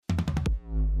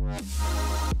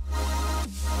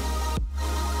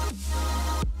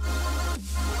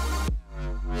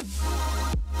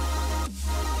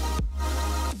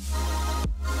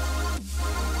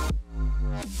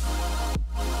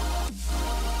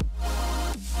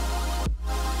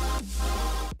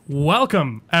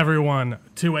Welcome, everyone,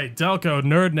 to a Delco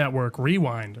Nerd Network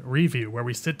Rewind review, where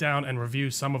we sit down and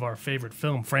review some of our favorite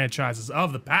film franchises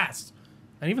of the past,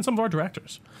 and even some of our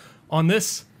directors. On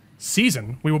this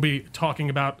season, we will be talking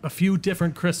about a few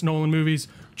different Chris Nolan movies.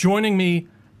 Joining me,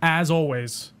 as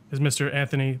always, is Mr.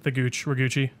 Anthony the Gooch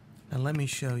Ragucci. And let me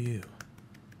show you.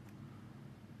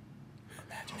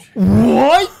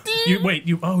 What?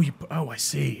 I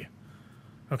see.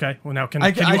 Okay, well now can you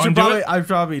I should undo it? I'd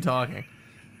probably be talking.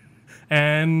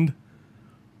 And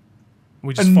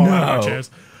we just fall out of our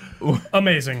chairs.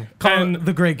 Amazing. And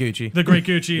the Great Gucci. the Great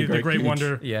Gucci, the Great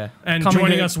Wonder. Yeah. And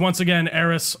joining us once again,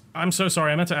 Eris. I'm so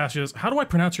sorry, I meant to ask you this. How do I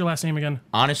pronounce your last name again?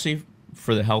 Honestly,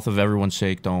 for the health of everyone's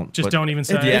sake, don't. Don't even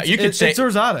say Yeah, it. you can say it's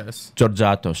Rosato's.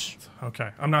 Georgiatos.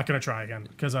 Okay, I'm not gonna try again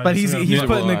because But he's putting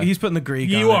the Greek.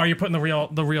 you on are. it. You're putting the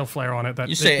real flair on it. That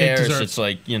You say it Eris, deserves. it's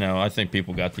like, I think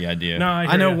people got the idea. No,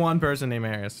 I know you. one person named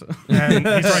Aris. And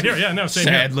he's right here. Yeah, no, same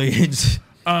here. Sadly, it's...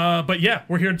 But yeah,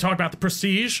 we're here to talk about The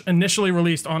Prestige, initially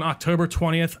released on October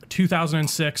 20th,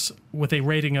 2006, with a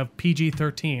rating of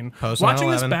PG-13. Post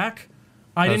Watching this 9/11. back,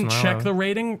 I didn't check 9/11. the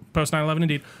rating. Post 9/11,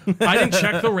 indeed. I didn't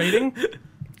check the rating,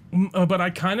 but I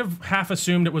kind of half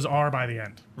assumed it was R by the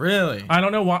end. Really? I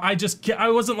don't know why. I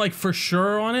wasn't like for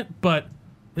sure on it, but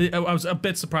I was a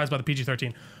bit surprised by the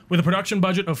PG-13. With a production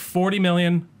budget of $40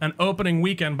 million, an opening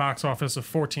weekend box office of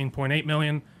 $14.8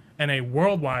 million, and a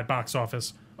worldwide box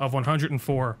office of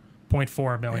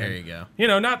 $104.4 million. There you go. You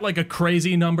know, not like a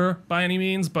crazy number by any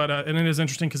means, but and it is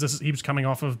interesting because he was coming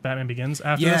off of Batman Begins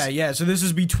after this. Yeah. So this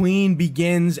is between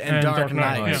Begins and Dark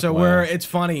Knight. yeah. So Wow. it's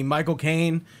funny. Michael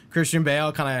Caine, Christian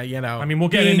Bale, kind of I mean, we'll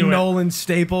get being into it. Nolan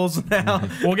staples now.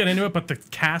 We'll get into it, but the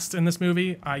cast in this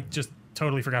movie, I just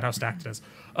totally forgot how stacked it is.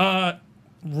 The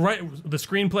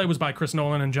screenplay was by Chris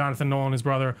Nolan and Jonathan Nolan, his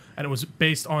brother, and it was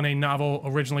based on a novel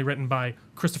originally written by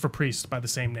Christopher Priest by the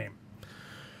same name.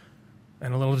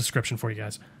 And a little description for you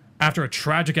guys. After a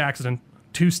tragic accident,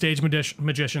 two stage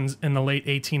magicians in the late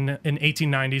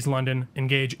 1890s London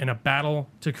engage in a battle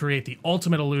to create the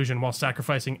ultimate illusion while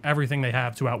sacrificing everything they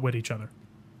have to outwit each other.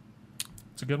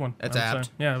 It's a good one. That's I would apt.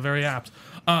 say. Yeah, very apt.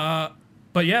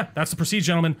 But yeah, that's The Prestige,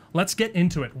 gentlemen. Let's get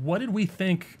into it. What did we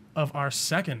think of our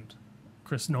second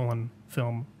Chris Nolan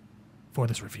film for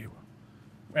this review?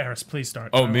 Eris, please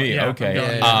start. Oh, me? Yeah, Okay. I'm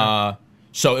going. Yeah.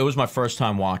 So it was my first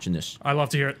time watching this. I love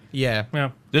to hear it. Yeah.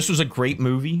 Yeah. This was a great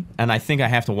movie, and I think I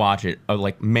have to watch it,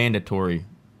 like, mandatory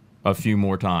a few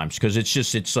more times, because it's so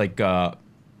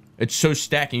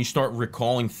stacked, and you start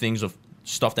recalling things of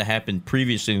stuff that happened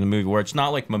previously in the movie, where it's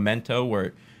not like Memento, where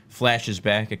it flashes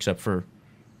back, except for,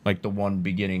 like, the one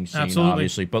beginning scene, Absolutely.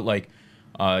 obviously. But, like,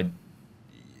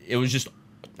 it was just,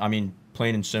 I mean,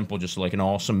 plain and simple, just like an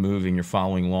awesome movie, and you're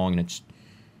following along, and it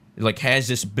like has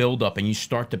this build up, and you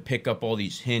start to pick up all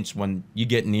these hints when you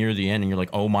get near the end, and you're like,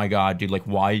 oh my god, dude, like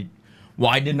why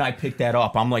didn't I pick that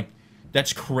up? I'm like,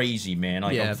 that's crazy, man.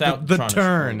 Like, Yeah, without the trying to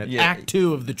turn, spoil it. Yeah. Act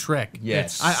 2 of the trick.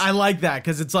 Yes. I like that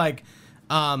because it's like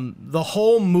the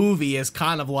whole movie is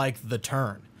kind of like the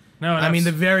turn. No, I mean,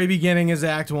 the very beginning is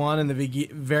Act 1, and the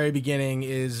very beginning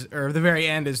the very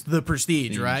end is The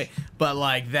Prestige, right? But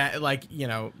like that, like,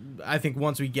 I think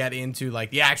once we get into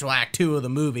like the actual Act 2 of the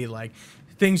movie, like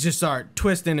things just start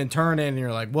twisting and turning, and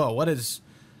you're like, whoa, what is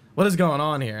going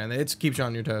on here? And it keeps you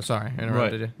on your toes. Sorry, I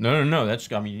interrupted you. No,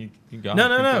 that's, I mean, you got No,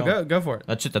 it. Keep going. go for it.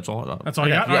 That's it. That's all. That's all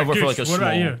you got? Yeah, All right, for Gooch, like a what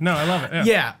about small- you? No, I love it.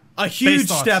 Yeah, a huge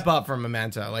thoughts. step up from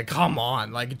Memento. Like, come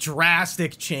on, like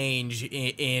drastic change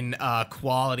in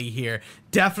quality here.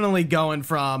 Definitely going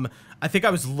from, I think I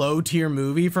was low tier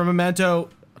movie for Memento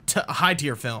to high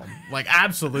tier film. Like,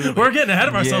 absolutely. We're getting ahead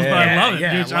of ourselves, but I love it,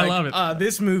 Yeah, Gooch. I love it.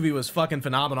 This movie was fucking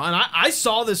phenomenal, and I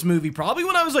saw this movie probably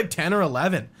when I was like 10 or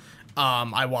 11.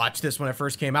 I watched this when it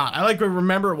first came out. I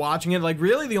remember watching it. Like,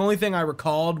 really, the only thing I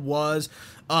recalled was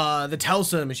the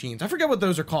Telsa machines. I forget what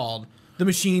those are called. The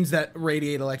machines that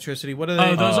radiate electricity. What are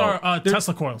they? Those are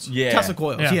Tesla coils. Yeah. Tesla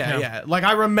coils. Yeah, Yeah, yeah. Like,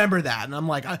 I remember that, and I'm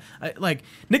like, like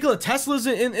Nikola Tesla's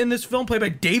in this film, played by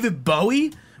David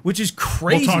Bowie, which is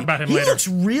crazy. We'll talk about him he later. looks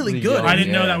really good. I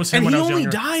didn't know that was him And when he I was only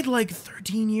younger. died like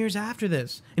 13 years after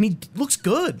this, and he looks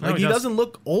good. Like, he he does. doesn't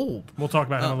look old. We'll talk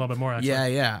about him a little bit more,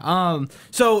 actually. Yeah.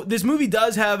 So this movie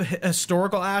does have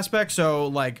historical aspects. So,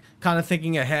 like, kind of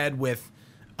thinking ahead with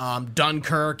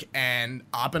Dunkirk and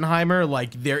Oppenheimer,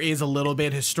 like, there is a little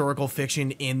bit historical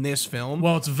fiction in this film.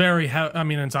 Well, it's very, I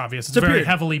mean, it's obvious. It's a very period.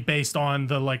 heavily based on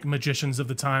the, like, magicians of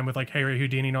the time with, like, Harry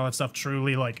Houdini and all that stuff,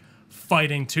 truly, like,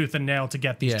 fighting tooth and nail to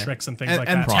get these tricks and things like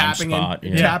and that.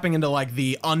 tapping into like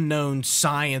the unknown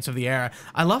science of the era.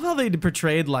 I love how they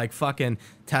portrayed like fucking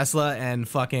Tesla and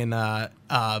fucking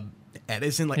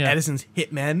Edison, like Yeah. Edison's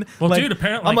hitmen. Well, like, dude,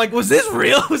 apparently- I'm like, was this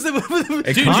real? Was it?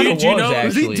 It Dude, kinda do you was, know-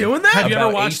 was he actually, doing that? Have you ever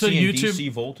about watched the AC and YouTube- DC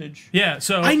voltage? Yeah,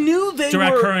 so I knew they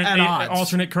direct were current, at odds.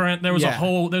 alternate current. There was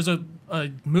Yeah. there's a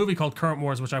movie called Current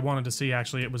Wars, which I wanted to see.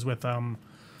 Actually, it was with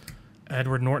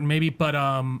Edward Norton, maybe, but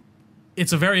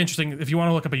it's a very interesting. If you want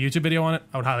to look up a YouTube video on it,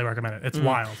 I would highly recommend it. It's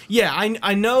wild. Yeah,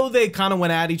 I know they kind of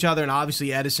went at each other, and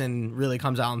obviously Edison really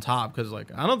comes out on top because like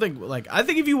I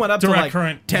think if you went up Direct to like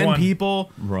current 10 won.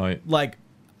 people, Right. like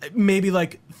maybe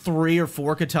like 3 or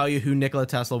 4 could tell you who Nikola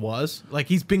Tesla was. Like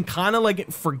he's been kind of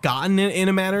like forgotten in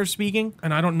a manner of speaking.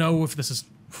 And I don't know if this is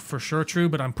for sure true,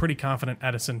 but I'm pretty confident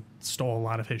Edison stole a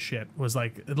lot of his shit. Was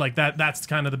like that. That's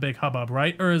kind of the big hubbub,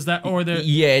 right? Or is that or the?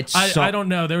 Yeah, it's I don't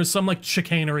know. There was some like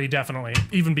chicanery, definitely,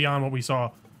 even beyond what we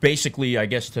saw. Basically, I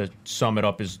guess to sum it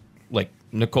up is like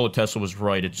Nikola Tesla was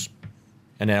right.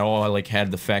 And then all I like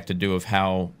had the fact to do of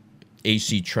how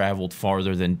AC traveled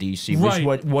farther than DC was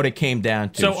Right. what it came down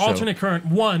to. So alternate current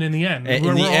won in the end. In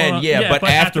We're the all- end, yeah, but at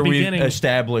after the we beginning-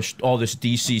 established all this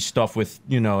DC stuff with,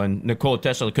 and Nikola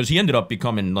Tesla, because he ended up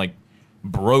becoming, like,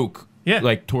 broke, Yeah.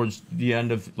 like, towards the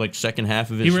end of, like, second half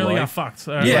of his he really got life. fucked.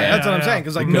 Yeah, that's what I'm saying.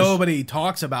 Because like Because- nobody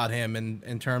talks about him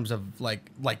in terms of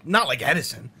like not like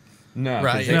Edison, No,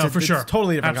 right? 'cause No, It's for a sure.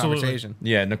 totally different Absolutely. conversation.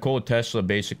 yeah, Nikola Tesla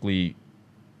basically,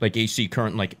 like, AC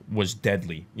current, like, was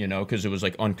deadly, because it was,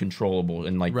 like, uncontrollable,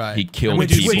 and, like, Right. he killed we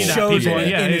do people. see Which that shows people- it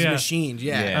yeah, in his yeah. machines.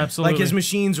 Yeah, Yeah. Absolutely. Like his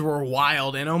machines were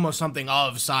wild and almost something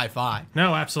of sci-fi.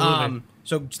 No, absolutely.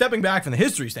 So stepping back from the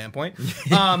history standpoint,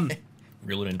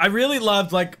 Reel it in. I really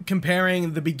loved like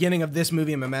comparing the beginning of this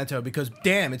movie and Memento because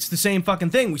damn, it's the same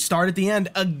fucking thing. We start at the end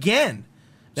again.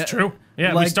 It's true. Yeah,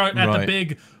 we like- start at the Right.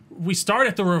 big. We start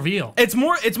at the reveal. It's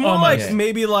more Almost. like Yeah.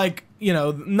 maybe like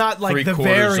not like the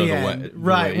Three-quarters very of the end, way- the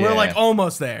right? way, We're yeah. like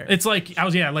almost there, It's like I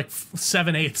was like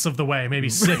 7/8 of the way, maybe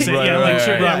 6. Right, yeah, like right,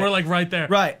 sure, right. yeah, we're like right there.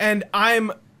 right? And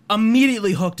I'm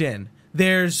immediately hooked in.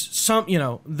 There's some,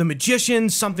 the magician.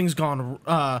 Something's gone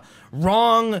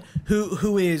wrong.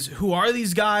 Who are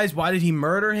these guys? Why did he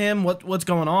murder him? What's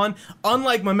going on?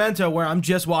 Unlike Memento, where I'm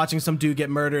just watching some dude get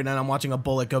murdered and I'm watching a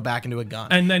bullet go back into a gun.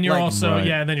 And then you're Like- also Right.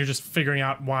 and then you're just figuring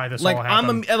out why this like all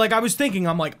happened. I was thinking,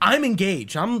 I'm like, I'm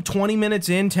engaged. I'm 20 minutes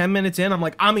in, 10 minutes in. I'm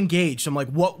like, I'm engaged. I'm like,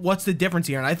 what's the difference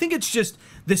here? And I think it's just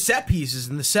the set pieces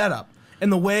and the setup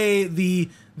and the way the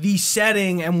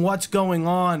setting and what's going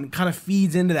on kind of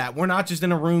feeds into that. We're not just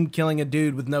in a room killing a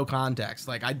dude with no context.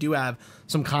 Like I do have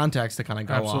some context to kind of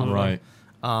go Absolutely. on.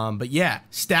 Right. But yeah,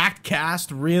 stacked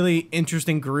cast, really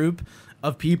interesting group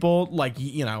of people. Like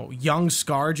young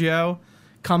ScarJo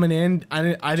coming in. I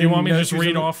didn't. Do you want me to know just she was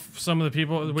read in- off some of the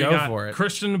people? We Go got for it.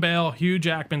 Christian Bale, Hugh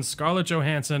Jackman, Scarlett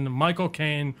Johansson, Michael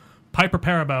Caine, Piper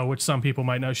Perabo, which some people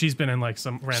might know. She's been in like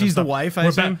some random She's the stuff. wife, I We're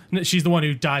assume? she's the one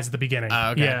who dies at the beginning.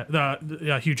 Oh, okay. Yeah,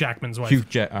 the Hugh Jackman's wife. Hugh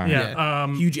Jack. All right.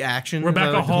 Yeah. Huge action.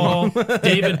 Rebecca Hall,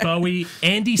 David Bowie,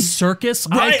 Andy Serkis.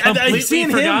 Right, I completely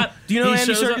seen forgot. him. Do you know He who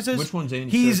Andy shows up- Serkis is? Which one's Andy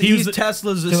He's Serkis? he's the-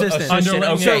 Tesla's assistant. assistant, Underling,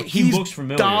 okay. yeah. He he's looks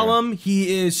familiar. Gollum.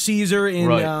 He is Caesar in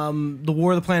Right. the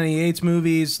War of the Planet of the Apes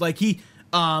movies. Like he's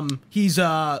he's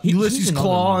Ulysses another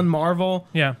Claw one. in Marvel.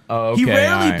 Yeah. Oh, He okay,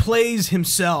 rarely all right. plays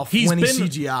himself when he's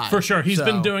CGI. for sure. He's So-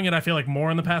 been doing it. I feel like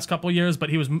more in the past couple of years, but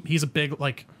he's a big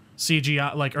like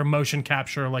CGI like or motion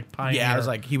capture like pioneer. Yeah, I was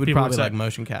like he would people probably say. like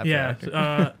motion capture. Yeah,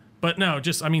 actor. but no,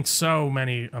 just I mean, so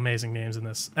many amazing names in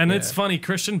this, and it's Yeah. funny.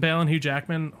 Christian Bale and Hugh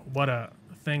Jackman. What a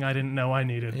thing I didn't know I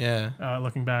needed. Yeah.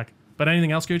 Looking back. But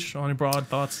anything else, Gooch? Any broad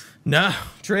thoughts? No,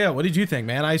 Trio, what did you think,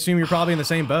 man? I assume you're probably in the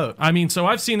same boat. I mean, so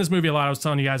I've seen this movie a lot. I was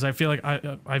telling you guys, I feel like I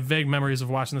have vague memories of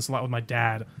watching this a lot with my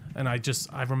dad, and I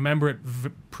remember it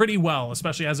pretty well,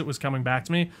 especially as it was coming back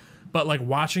to me. But like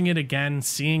watching it again,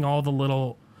 seeing all the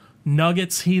little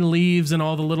nuggets he leaves and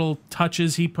all the little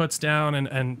touches he puts down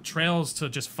and trails to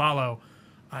just follow,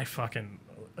 I fucking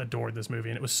adored this movie,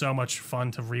 and it was so much fun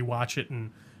to rewatch it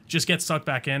and just get sucked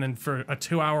back in. And for a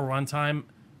 2-hour runtime,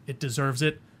 it deserves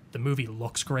it. The movie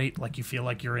looks great. Like you feel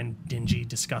like you're in dingy,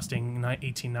 disgusting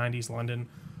 1890s London.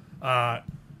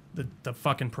 The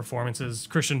fucking performances,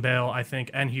 Christian Bale, I think,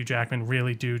 and Hugh Jackman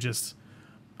really do just.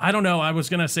 I don't know. I was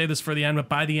gonna say this for the end, but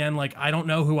by the end, like I don't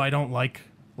know who I don't like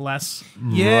less.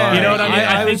 Yeah, You know what I mean?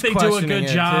 I think was they do a questioning good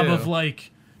it, job too. of like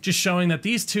just showing that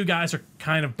these two guys are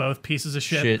kind of both pieces of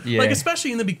shit. Yeah. Like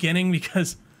especially in the beginning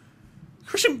because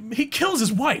Christian he kills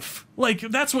his wife. Like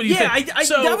that's what you Yeah, think.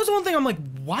 that was one thing. I'm like,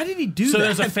 why did he do So that?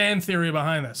 there's a fan theory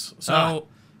behind this. So all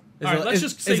Is right, it- let's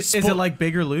is- just say is it like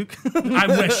Bigger Luke? I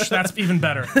wish that's even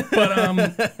better.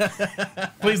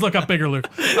 But please look up Bigger Luke.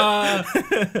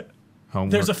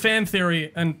 Homework. There's a fan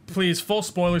theory, and please, full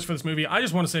spoilers for this movie. I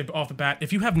just want to say off the bat,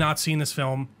 if you have not seen this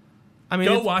film, I mean,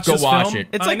 Go it's- watch go this watch film. it.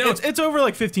 It's I like know it's over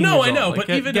like 15 No, years I know, old. Like,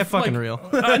 but even get if, fucking like, real.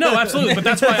 No, absolutely. But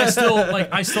that's why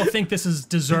I still think this is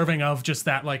deserving of just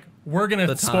that. Like, we're gonna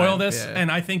The spoil time, this, yeah. and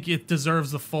I think it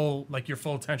deserves your full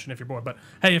attention if you're bored. But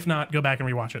hey, if not, go back and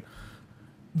rewatch it.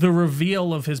 The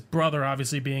reveal of his brother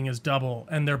obviously being his double,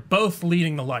 and they're both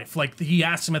leading the life. Like, he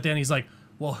asks him at the end, he's like,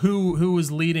 "Well, who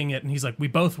was leading it?" And he's like, "We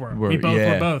both were. We both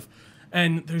yeah. were both."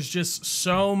 And there's just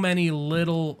so many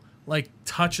little like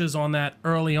touches on that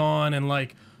early on, and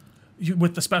like.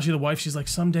 With especially the wife, she's like,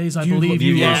 "Some days I believe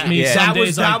you yeah, love me, yeah. some that was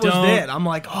days I that was don't." it. I'm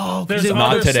like, oh, There's there's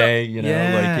other Not today, you know,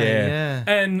 yeah.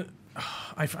 And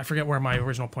I forget where my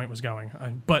original point was going,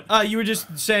 but You were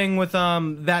just saying with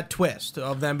that twist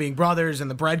of them being brothers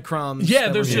and the breadcrumbs. yeah,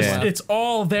 that there's were just Yeah. it's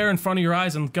all there in front of your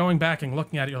eyes, and going back and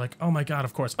looking at it, you're like, "Oh my god,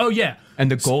 of course." Oh yeah,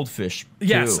 And the goldfish.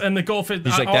 yes, too. and the goldfish.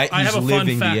 He's like that. I He's have a fun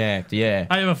living fact. the act. Yeah.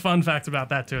 I have a fun fact about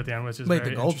that too at the end, which is Wait,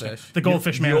 very the goldfish? interesting. The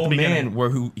goldfish man The at the old beginning. man,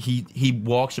 where he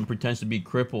walks and pretends to be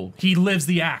crippled. He lives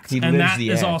the act, He and lives that the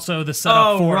is act. also the setup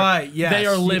Oh, for right, yes. they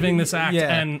are living this act,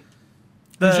 Yeah. and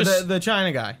there's just- the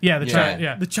China guy. yeah, the Yeah. China,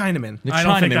 yeah. The Chinaman. The I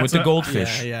don't think Chinaman that's with the a-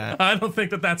 goldfish. Yeah. I don't think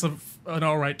that's an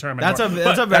all right term. That's a anymore.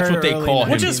 that's a But- very That's what they early call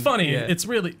him. which 19 is funny. Yeah. It's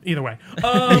really either way.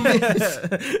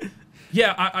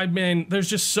 Yeah, I mean, there's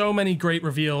just so many great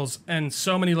reveals and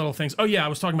so many little things. Oh yeah, I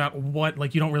was talking about what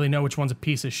like you don't really know which one's a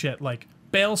piece of shit. Like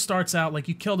Bale starts out like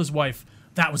you killed his wife.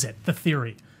 That was it. The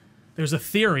theory. There's a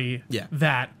theory Yeah.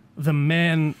 that the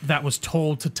man that was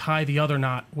told to tie the other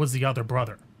knot was the other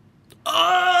brother.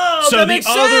 Oh, So that the makes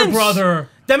other sense. brother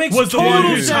That makes was the one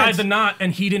who total tied sense. the knot,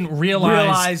 and he didn't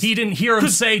realize. He didn't hear him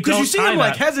say, "Don't Because you see tie him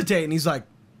like that." hesitate, and he's like,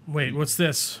 Wait, what's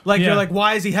this? like Yeah. you're like,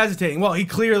 why is he hesitating? Well, he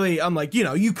clearly, I'm like,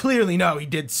 you clearly know he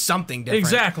did something different.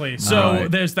 Exactly. So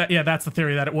Right. there's that. Yeah, that's the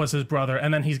theory that it was his brother,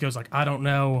 and then he goes like, "I don't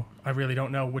know. I really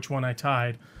don't know which one I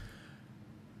tied."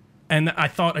 And I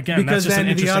thought again, Because that's just an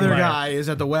then the interesting other layer. guy is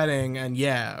at the wedding, and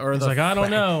or He's the like, "I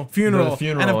don't know." funeral, The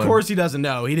funeral, and of and- course he doesn't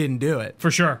know. He didn't do it. For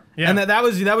sure. Yeah. And that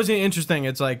was interesting.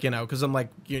 It's like because I'm like,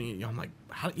 I'm like,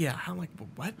 how, like,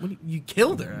 what? You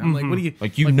killed her? I'm like, what do you?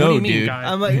 Like you Like, what know, do you mean, dude. guy?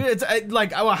 I'm like,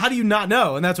 like, well, how do you not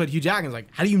know? And that's what Hugh Jackman's like.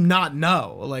 How do you not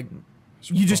know? Like,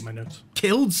 you just my notes.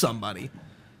 killed somebody.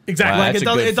 Exactly. Wow, Like that's it a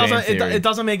doesn't, good it doesn't, fan theory. it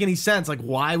doesn't make any sense. Like,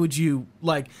 why would you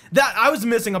like that? I was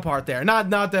missing a part there. Not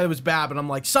that it was bad, but I'm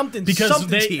like something's Because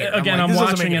something's they here. again, like, I'm this doesn't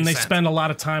make watching any and they sense. spend a lot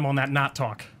of time on that knot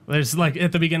talk. There's like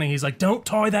at the beginning, he's like, "Don't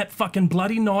tie that fucking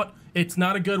bloody knot. It's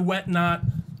not a good wet knot.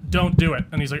 Don't do it."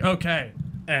 And he's like, "Okay."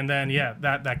 And then yeah,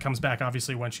 that comes back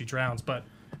obviously when she drowns, but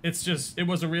it's just it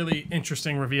was a really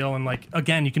interesting reveal, and like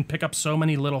again, you can pick up so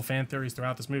many little fan theories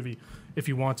throughout this movie if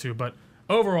you want to, but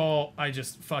overall, I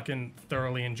just fucking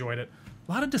thoroughly enjoyed it.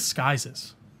 A lot of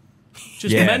disguises.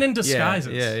 Just Yeah. men in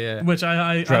disguises. yeah. Which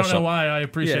I don't Dress know up. why I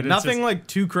appreciate Yeah, it. It's nothing just- like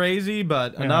too crazy,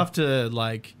 but enough to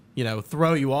like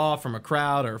throw you off from a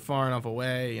crowd or far enough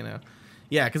away.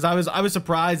 Yeah, because I was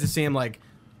surprised to see him like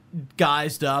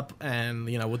guised up and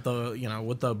with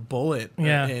the bullet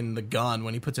Yeah. in the gun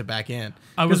when he puts it back in.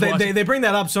 I was Because watching- they bring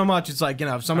that up so much. It's like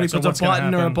if somebody Right, so puts what's a gonna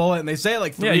button or a happen? bullet and they say it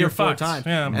like 3 Yeah, you're or 4 fucked. times,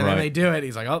 Yeah. and then Right. they do it.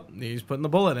 He's like, oh, he's putting the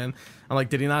bullet in. I'm like,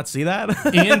 did he not see that?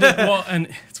 Ian did, well, and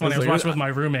it's funny. I was like, watching with my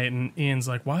roommate, and Ian's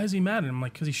like, "Why is he mad?" And I'm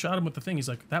like, "Because he shot him with the thing." He's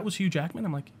like, "That was Hugh Jackman."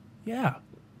 I'm like, "Yeah."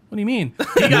 What do you mean?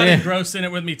 He got Yeah. engrossed in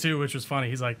it with me too, which was funny.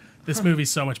 He's like, "This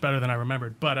movie's so much better than I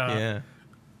remembered." But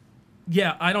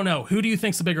yeah, I don't know. Who do you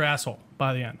think's the bigger asshole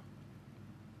by the end?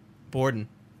 Borden,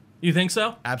 You think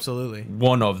so? absolutely.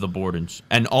 One of the Bordens,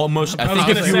 and almost I I was think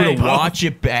if gonna you were say to both. watch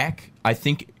it back, I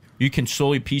think you can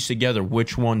slowly piece together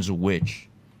which one's which.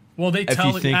 Well, they you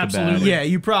tell think about it. absolutely. Yeah,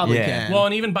 you probably Yeah. can. Well,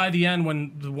 and even by the end,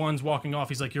 when the one's walking off,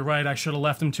 he's like, "You're right. I should have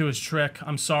left him to his trick.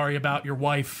 I'm sorry about your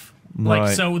wife." Like,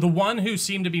 Right. so the one who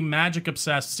seemed to be magic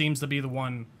obsessed seems to be the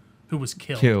one who was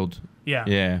Killed. Yeah.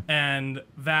 Yeah. And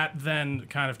that then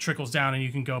kind of trickles down, and you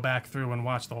can go back through and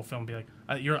watch the whole film and be like,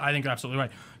 I think you're absolutely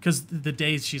right. Because the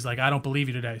days she's like, "I don't believe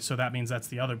you today," so that means that's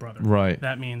the other brother. Right.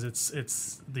 That means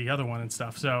it's the other one and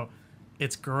stuff. So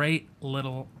it's great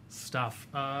little stuff.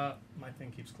 My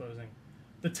thing keeps closing.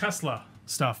 The Tesla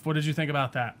stuff. What did you think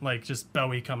about that? Like just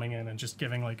Bowie coming in and just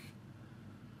giving like.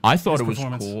 I thought His it was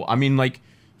performance. cool. I mean, like,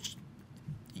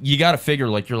 you got to figure,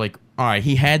 like, you're like, all right,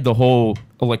 he had the whole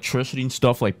electricity and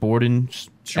stuff like Borden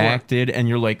Sure. acted, and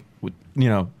you're like,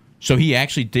 so he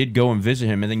actually did go and visit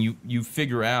him, and then you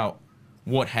figure out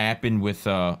what happened with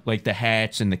like the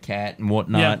hats and the cat and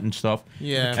whatnot Yeah. and stuff.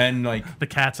 Yeah. And like The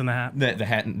Cats in the Hat. the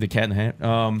hat, the cat in the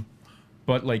hat.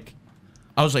 But like,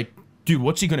 I was like, dude,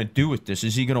 what's he gonna do with this?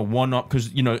 Is he gonna one up?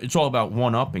 Because it's all about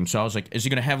one upping. So I was like, is he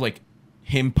gonna have like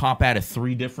him pop out of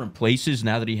 3 different places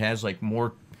now that he has like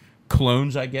more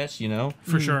clones, I guess, you know?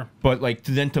 For sure. But, like,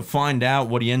 then to find out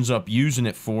what he ends up using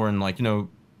it for, and, like, you know,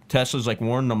 Tesla's, like,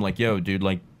 warning him, like, yo, dude,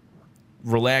 like,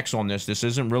 relax on this. This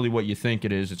isn't really what you think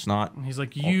it is. It's not. He's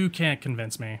like, you can't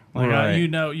convince me. Like, Right. you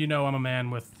know, I'm a man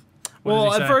with. What Well,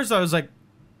 does he at say? first I was like,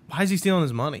 why is he stealing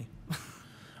his money?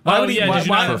 Oh, yeah, did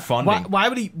you not- For funding. Why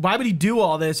would he do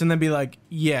all this and then be like,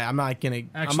 yeah, I'm not gonna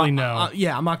Actually, no.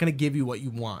 I'm not gonna give you what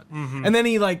you want. And then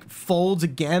he like folds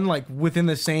again, like within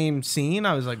the same scene.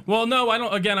 I was like, Well, no, I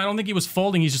don't think he was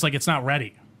folding. He's just like, it's not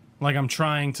ready. Like, I'm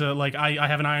trying to, like, I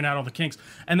haven't ironed out all the kinks.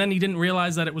 And then he didn't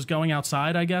realize that it was going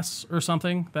outside, I guess, or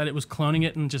something. That it was cloning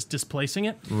it and just displacing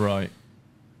it. Right.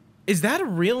 is that a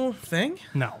real thing?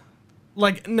 No.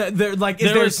 Like, no, is There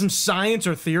there was- some science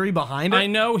or theory behind it? I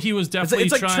know he was It's, definitely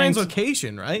it's like trying to-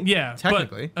 translocation, right? Yeah,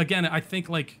 technically. But again, I think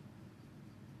like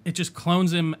it just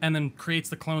clones him and then creates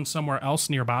the clone somewhere else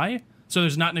nearby. So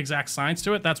there's not an exact science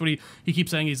to it. That's what he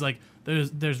keeps saying. He's like,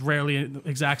 there's rarely an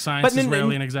exact science. There's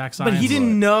rarely an exact science. But he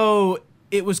didn't know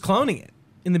it was cloning it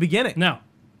in the beginning. No.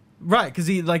 Right, because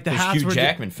he like the hats Hugh were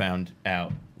Jackman found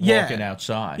out Yeah. walking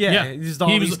outside. Yeah, just all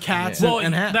He these was- cats Well,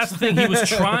 and hats. that's the thing. He was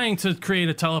trying to create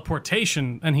a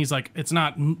teleportation, and he's like, it's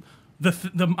not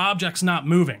the object's not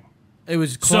moving. It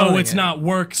was cloning So it's it. not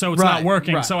work. So it's Right, not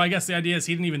working. right. So I guess the idea is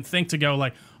he didn't even think to go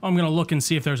like, oh, I'm gonna look and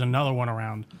see if there's another one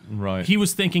around. Right. He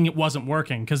was thinking it wasn't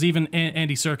working because even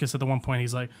Andy Serkis at the one point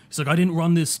he's like I didn't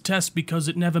run this test because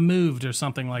it never moved or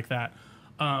something like that.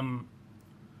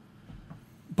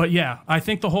 But yeah, I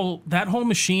think that whole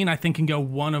machine I think can go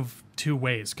one of two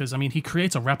ways because I mean he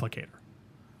creates a replicator,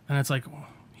 and it's like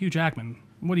Hugh Jackman,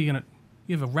 what are you gonna?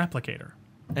 You have a replicator.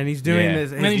 And he's doing Yeah.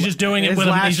 this. And he's just doing it his with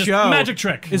him. last He's just show magic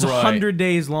trick. is Right. 100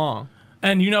 days long.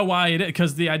 And you know why it is?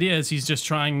 Because the idea is he's just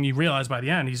trying, you realize by the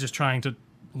end, he's just trying to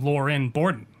lure in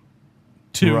Borden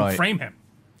to Right. frame him.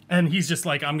 And he's just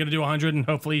like, I'm going to do 100 and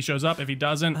hopefully he shows up. If he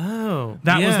doesn't, Oh,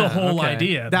 that was yeah, the whole okay.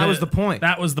 idea. That was the point.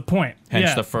 That was the point. Hence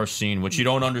yeah. the first scene, which you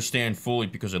don't understand fully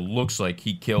because it looks like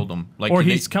he killed him. Like Or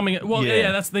they- he's coming. Well, Yeah.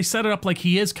 yeah, they set it up like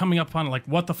he is coming up on it. Like,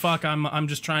 what the fuck? I'm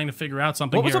just trying to figure out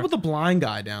something. What was here. up with the blind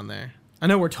guy down there? I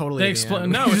know we're totally. They at the explain.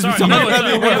 end. No, it's all right. No, it's all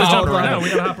right. We gotta jump around. No, we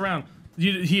gotta hop around.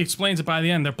 He explains it by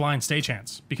the end. They're blind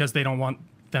stagehands because they don't want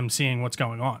them seeing what's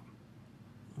going on.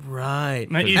 Right.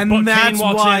 Now, And Kane that's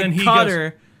walks why in and he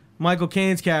Cutter, Michael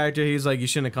Caine's character, he's like, you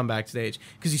shouldn't have come backstage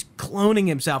because he's cloning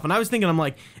himself. And I was thinking, I'm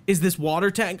like, is this water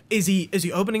tank? Is he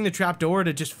opening the trap door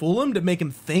to just fool him to make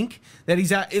him think that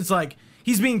he's at? It's like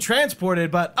he's being transported,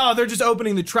 but they're just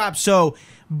opening the trap so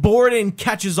Borden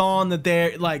catches on that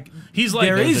they're like He's like,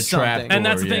 there There's is a trap something. door. And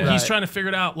that's the thing. Yeah. He's Right. trying to figure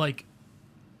it out. Like,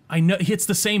 I know it's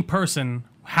the same person.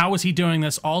 How is he doing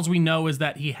this? All we know is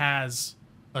that he has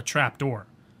a trap door,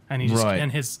 and he just Right.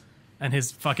 and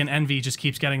his fucking envy just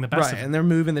keeps getting the best Right, of him. and they're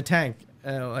moving the tank.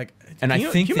 Like, And I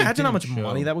think can you they imagine how much didn't show-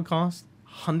 money that would cost?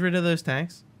 100 of those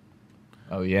tanks.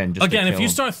 Oh yeah, and just to Again, if kill you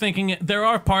him. start thinking it, there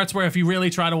are parts where if you really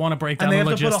try to want to break down And they the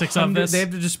have to put logistics of 100. this, They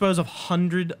have to dispose of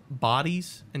 100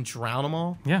 bodies and drown them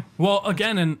all. yeah. Well,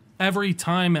 again, and every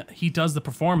time he does the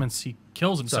performance, he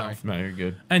kills himself. Sorry. No, you're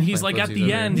good. And he's My like, at fuzzies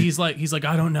the over end, here. he's like,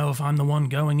 I don't know if I'm the one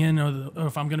going in or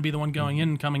if I'm going to be the one going in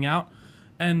and coming out.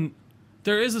 And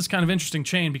there is this kind of interesting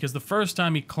chain because the first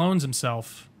time he clones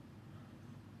himself,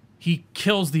 he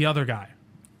kills the other guy.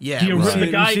 Yeah, He, we see- The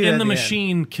we guy see that in at the end.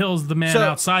 machine kills the man So-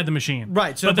 outside the machine.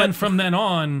 Right, so but then but- from then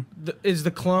on, Is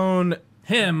the clone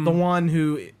him, the one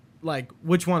who, like,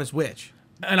 which one is which?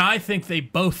 and I think they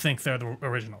both think they're the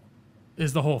original,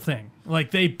 is the whole thing.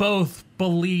 Like, they both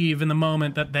believe in the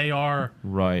moment that they are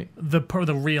Right. the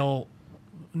real,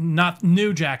 not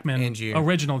new Jackman, Angier.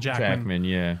 original Jackman.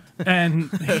 Yeah. And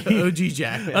OG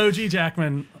Jackman. OG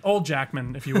Jackman, old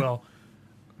Jackman, if you will.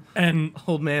 And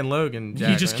Old man Logan.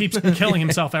 he just keeps killing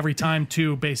himself every time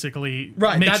to basically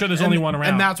make sure there's only one around.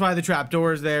 And that's why the trap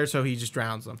door is there, so he just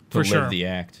drowns them. To For live sure. the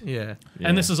act. Yeah.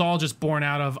 And this is all just born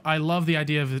out of, I love the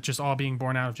idea of it just all being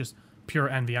born out of just pure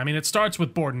envy. I mean, it starts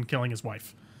with Borden killing his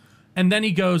wife. And then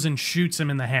he goes and shoots him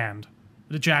in the hand.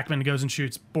 The Jackman goes and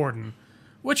shoots Borden.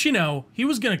 Which, you know, he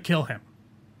was going to kill him.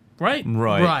 Right?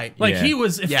 Right. Right. Like, yeah. he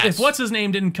was, if Yes.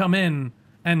 what's-his-name didn't come in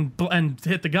and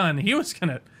hit the gun, he was going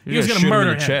to You're gonna shoot him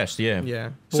murder in the him. chest. Yeah. Yeah.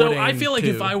 So Borden I feel like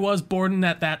if too. I was Borden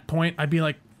at that point, I'd be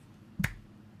like,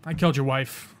 I killed your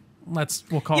wife.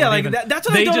 We'll call Yeah, it like even. that's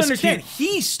what They I don't just understand. keep-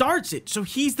 He starts it, so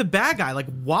he's the bad guy. Like,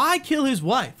 why kill his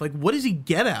wife? Like, what does he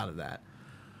get out of that?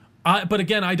 But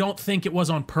again, I don't think it was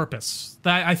on purpose.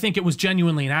 I think it was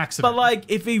genuinely an accident. But like,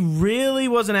 if he really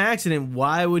was an accident,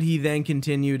 why would he then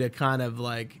continue to kind of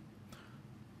like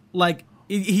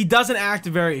he doesn't act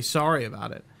very sorry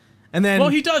about it? And then, Well,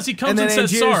 he does. He comes and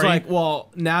says Angier's sorry. like, well,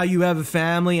 now you have a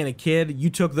family and a kid. You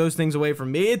took those things away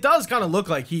from me. It does kind of look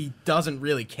like he doesn't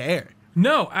really care.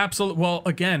 No, absolutely. Well,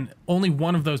 again, only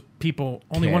one of those people,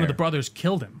 only one of the brothers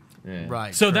killed him. Yeah.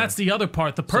 Right. So true. that's the other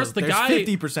part. The person, the there's guy,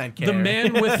 50% care. the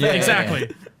man with Yeah, exactly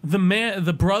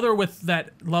the brother with that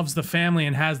loves the family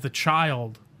and has the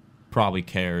child Probably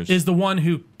cares. is the one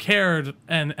who cared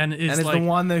and is And is like the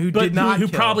one that who but did not who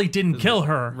kill. probably didn't kill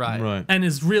her, Right. Right. and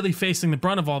is really facing the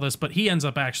brunt of all this. But he ends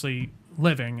up actually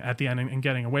living at the end and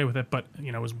getting away with it. But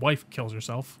you know, his wife kills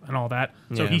herself and all that,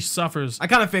 so Yeah. he suffers. I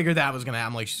kind of figured that was going to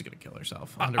happen. Like, she's going to kill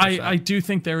herself. 100%. I do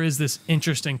think there is this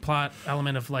interesting plot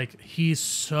element of like he's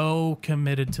so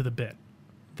committed to the bit.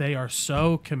 They are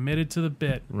so committed to the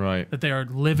bit Right. that they are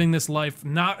living this life.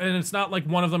 And it's not like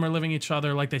one of them are living each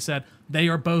other. Like they said, they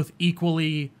are both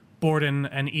equally Borden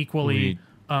and equally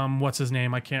what's his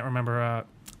name? I can't remember.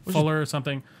 Fuller or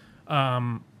something.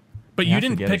 But Yeah, you I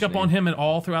didn't forget pick his up on name. him at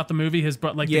all throughout the movie. His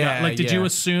but like the Yeah, guy, like did you yeah.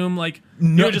 assume like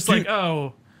No, you were just dude. like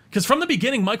oh because from the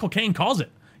beginning Michael Caine calls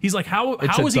it. He's like how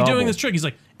It's a is he double. doing this trick? He's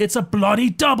like it's a bloody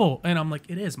double, and I'm like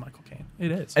it is Michael Caine.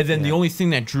 It is. And then the only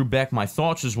thing that drew back my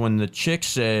thoughts is when the chick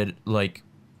said, like,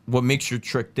 what makes your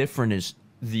trick different is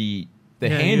the Yeah,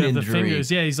 hand you have injury. the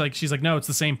fingers. Yeah, she's like no, it's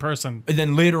the same person. And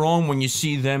then later on, when you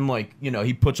see them, like, you know,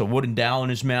 he puts a wooden dowel in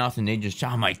his mouth and they just,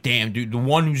 I'm like, damn, dude, the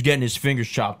one who's getting his fingers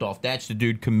chopped off, that's the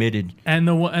dude committed. And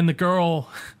the girl,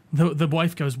 the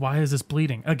wife goes, "Why is this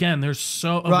bleeding again?" There's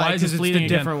so why is 'cause this it's the bleeding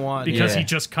again? different one. Because Yeah. he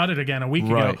just cut it again a week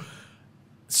Right. ago.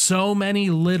 So many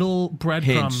little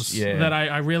breadcrumbs Hints, yeah. that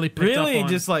I really picked up Really, on.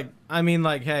 just like I mean,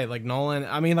 like hey, like Nolan.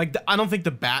 I mean, like I don't think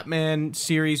the Batman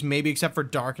series, maybe except for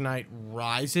Dark Knight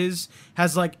Rises,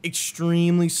 has like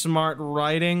extremely smart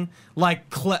writing. Like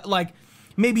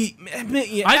maybe.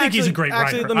 I think he's a great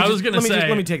writer. Let me I was gonna say-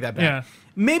 let me take that back. yeah.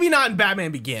 Maybe not in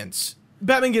Batman Begins.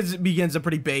 Begins a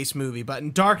pretty base movie, but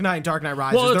in Dark Knight and Dark Knight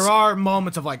Rises, Well, it's- there are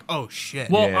moments of like, oh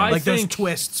shit. Well, Yeah. I like think those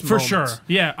twists for moments. sure.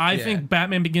 Yeah, I Yeah. think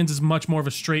Batman Begins is much more of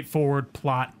a straightforward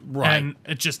plot, Right. and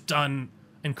it's just done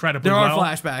incredibly There well. are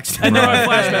flashbacks. And there are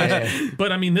flashbacks.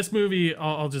 But I mean, this movie,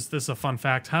 this is a fun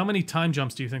fact. How many time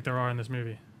jumps do you think there are in this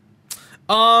movie?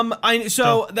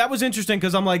 That was interesting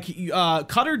because I'm like,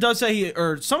 Cutter does say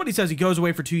somebody says he goes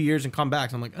away for 2 years and come back.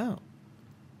 So I'm like, oh,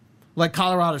 like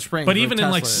Colorado Springs. But where even in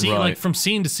like Tesla is. scene, Right. like from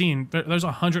scene to scene, there's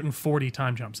 140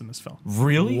 time jumps in this film.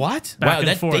 Really? What? Back Wow, and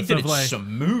they forth did of, it like,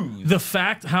 smooth. The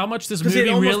fact how much this Because movie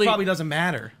it almost really, probably doesn't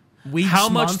matter. Weeks, how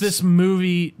much months. this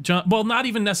movie, well, not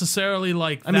even necessarily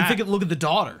like. I mean, that. look at the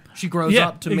daughter. She grows Yeah,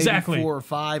 up to maybe exactly. 4 or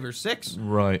 5 or 6.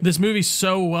 right. This movie's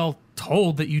so well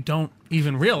told that you don't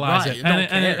even realize Right, it, you don't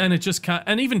care. and it just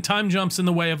and even time jumps in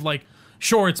the way of like,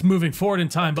 sure, it's moving forward in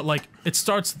time, but like it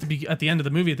starts at the end of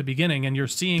the movie at the beginning, and you're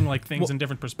seeing like things in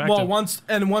different perspectives. Well,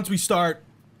 once we start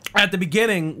at the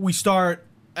beginning, we start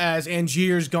as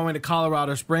Angier's going to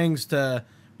Colorado Springs to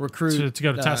recruit to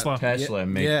go to Tesla. Tesla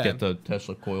and Yeah. get the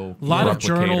Tesla coil. A lot of replicator.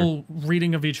 journal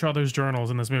reading of each other's journals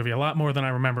in this movie, a lot more than I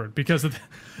remembered. Because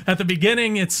at the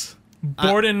beginning, it's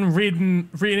Borden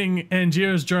reading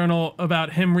Angier's journal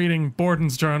about him reading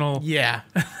Borden's journal, Yeah.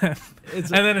 and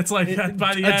then it's like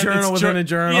by the a end, journal it's within a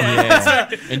journal. Yeah,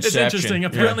 it's Inception. interesting. Yeah.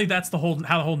 Apparently, that's how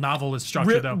the whole novel is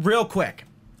structured, though. Real quick,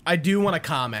 I do want to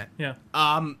comment. Yeah,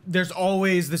 There's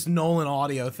always this Nolan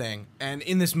audio thing, and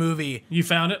in this movie, you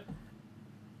found it,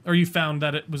 or you found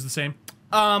that it was the same.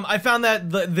 I found that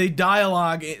the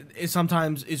dialogue is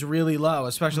sometimes is really low,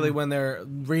 especially Mm-hmm. when they're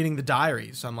reading the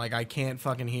diaries. I'm like, I can't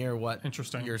fucking hear what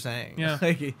Interesting. you're saying. Yeah,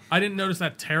 Like, I didn't notice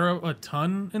that a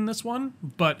ton in this one,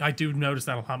 but I do notice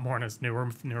that a lot more in his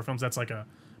newer films. That's like a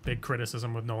big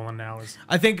criticism with Nolan now is.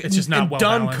 I think It's just not and well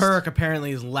Dunkirk balanced.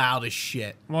 apparently is loud as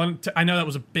shit. Well, I know that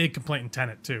was a big complaint in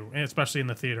Tenet too, and especially in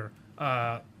the theater.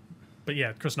 But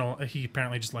yeah, Chris Nolan, he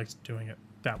apparently just likes doing it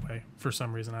that way for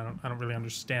some reason. I don't really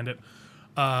understand it.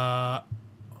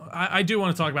 I do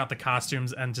want to talk about the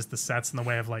costumes and just the sets in the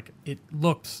way of like it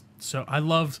looked so. I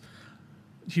loved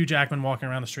Hugh Jackman walking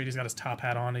around the street. He's got his top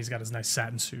hat on. He's got his nice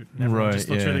satin suit. And everyone Right, just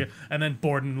looks yeah. really good. And then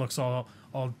Borden looks all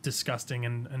disgusting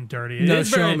and dirty. No It's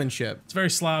very- showmanship. It's very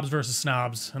slobs versus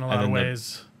snobs in a lot And of then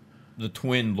ways. The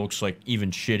twin looks like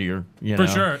even shittier. You For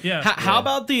know? sure, yeah. How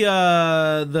about the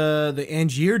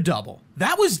Angier double?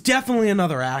 That was definitely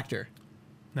another actor.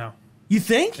 No, You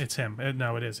think it's him.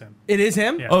 No, it is him. it is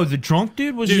him? Yeah. Oh, the drunk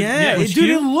dude was. Dude, Yeah, was dude,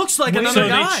 Hugh? it looks like another So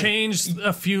guy. they changed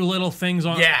a few little things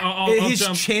on. Yeah, I'll his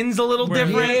jump. chin's a little Where-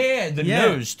 different. Yeah, the Yeah.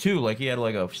 nose too. Like he had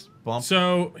like a bump.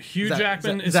 So Hugh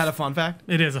Jackman is that a fun fact?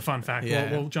 It is a fun fact.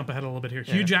 Yeah. We'll jump ahead a little bit here.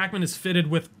 Hugh Jackman is fitted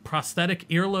with prosthetic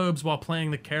earlobes while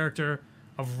playing the character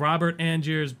of Robert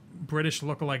Angier's British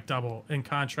lookalike double, in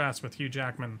contrast with Hugh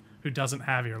Jackman, who doesn't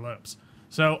have earlobes.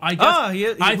 So I guess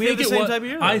we have the same type of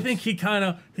earlobes. I think he kind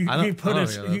of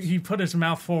he put his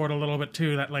mouth forward a little bit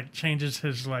too. That like changes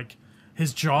his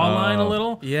jawline a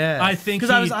little. Yeah, I think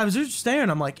because I was just staring.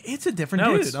 I'm like, it's a different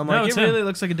dude. I'm like, it really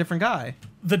looks like a different guy.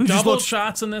 The double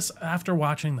shots in this, after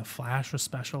watching The Flash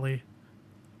especially,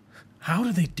 how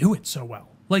do they do it so well?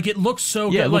 Like it looks so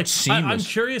good. It like looks seamless. I'm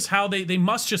curious how they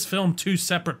must just film 2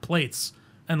 separate plates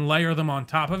and layer them on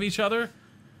top of each other.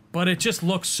 But it just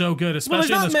looks so good, especially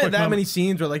there's in not quick that many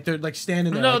scenes where like they're like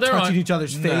standing there, like, touching each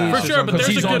other's face. For sure, but there's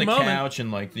he's a good on the moment. couch and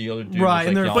like the other dude. Right, was,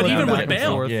 and like, they're But yelling even back with and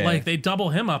Bale, forth. Yeah. like they double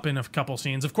him up in a couple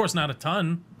scenes. Of course, not a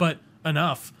ton, but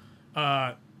enough.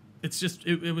 It's just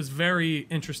it was very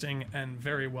interesting and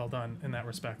very well done in that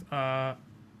respect.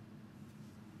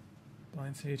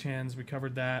 Blind Sage Hands, we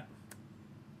covered that.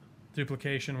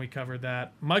 Duplication, we covered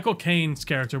that. Michael Caine's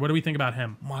character, what do we think about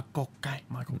him? Michael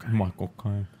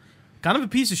Caine. kind of a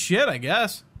piece of shit, I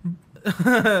guess.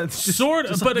 Sort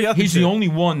of, but He's the only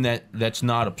one that's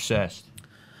not obsessed.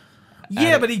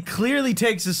 Yeah, but he clearly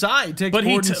takes a side. Takes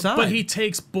Borden's side. But he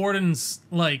takes Borden's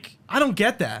like I don't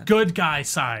get that. good guy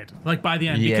side, like by the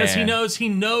end, because he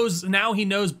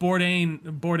knows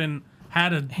Borden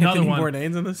had another Anthony one.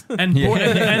 Bourdain's in this. And, and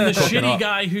the Cook it shitty up.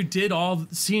 guy who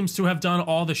seems to have done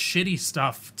all the shitty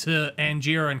stuff to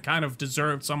Angier and kind of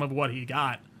deserved some of what he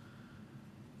died.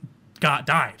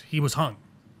 He was hung.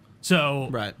 So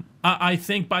Right. I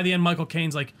think by the end, Michael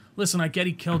Caine's like, listen, I get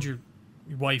he killed your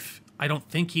wife. I don't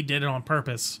think he did it on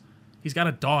purpose. He's got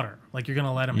a daughter. Like, you're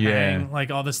gonna let him hang.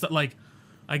 Like all this stuff. Like,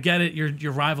 I get it.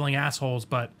 You're rivaling assholes,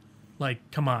 but like,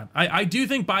 come on. I do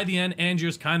think by the end,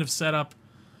 Angier's kind of set up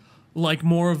like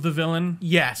more of the villain.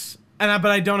 Yes, but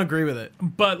I don't agree with it.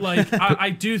 But like, I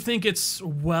do think it's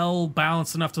well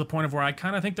balanced enough to the point of where I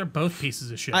kind of think they're both pieces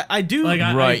of shit. I do. Like,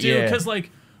 I Right, do, yeah. because like,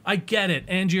 I get it.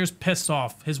 Angier's pissed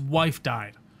off. His wife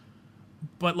died.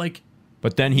 But like,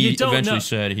 But then he You don't eventually know.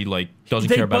 said he like doesn't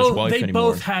care about his wife they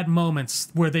anymore. both had moments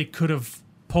where they could have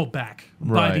pulled back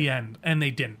by Right. the end, and they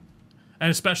didn't. And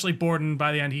especially Borden,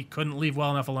 by the end, he couldn't leave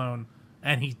well enough alone,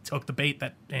 and he took the bait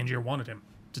that Angier wanted him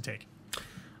to take.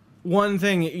 One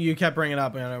thing you kept bringing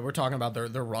up, we're talking about their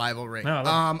rivalry. No, I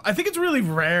love I think it's really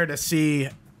rare to see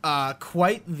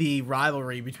quite the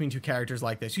rivalry between two characters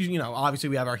like this. You know, obviously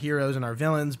we have our heroes and our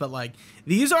villains, but like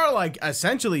these are like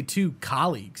essentially two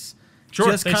colleagues, Sure,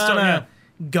 just they still- kind of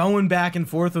going back and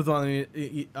forth with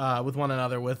one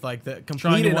another with like the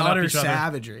complete and one-up utter each other.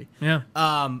 savagery. Yeah.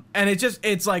 And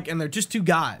it's like, and they're just two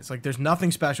guys. Like, there's nothing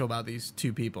special about these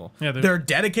two people. Yeah, they're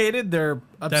dedicated. They're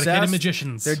obsessed. Dedicated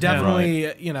magicians. They're Yeah.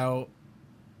 definitely,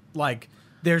 like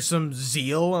there's some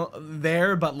zeal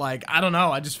there, but like I don't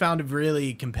know. I just found it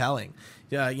really compelling.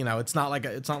 Yeah, it's not like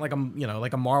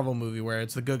a Marvel movie where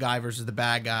it's the good guy versus the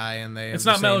bad guy, and It's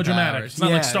not melodramatic. It's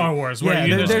not like Star Wars where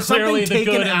there's something clearly the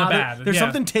taken good and the out bad. of, there's Yeah.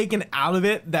 something taken out of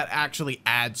it that actually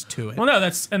adds to it. Well, no,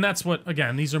 that's what,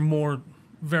 again, these are more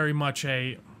very much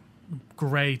a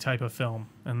gray type of film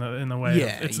in the way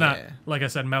Yeah, it's not, yeah. like I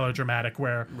said, melodramatic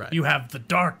where Right. you have the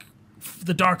dark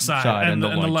side and the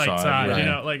light side. Right. You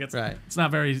know, like it's not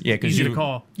very 'cause easy to you-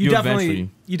 call. You eventually-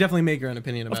 definitely make your own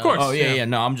opinion about it. Of course. Oh yeah, Yeah. yeah.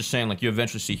 No, I'm just saying, like you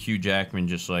eventually see Hugh Jackman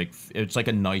just like it's like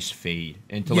a nice fade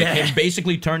into like Yeah. him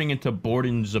basically turning into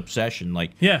Borden's obsession.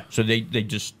 Like Yeah. So they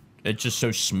just it's just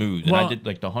so smooth. And Well- I did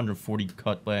like the 140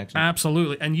 cutbacks.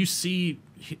 Absolutely. And you see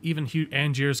even Hugh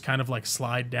Angier's kind of like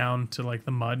slide down to like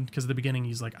the mud because at the beginning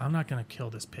he's like, I'm not going to kill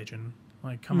this pigeon.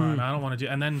 Like, come on, I don't want to do.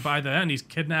 And then by the end, he's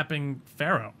kidnapping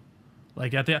Pharaoh.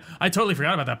 Like I totally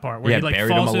forgot about that part where Yeah, he like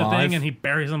buried him falls to the alive. thing and he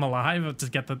buries him alive to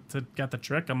get the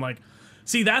trick. I'm like,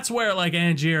 see, that's where like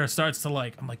Angier starts to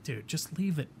like. I'm like, dude, just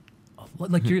leave it.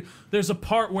 Like there's a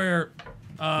part where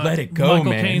Let it go,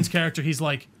 Michael man. Caine's character, he's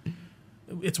like,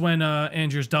 it's when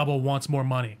Angier's double wants more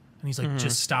money, and he's like,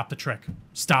 just stop the trick.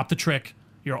 Stop the trick.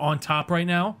 You're on top right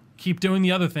now. Keep doing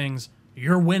the other things.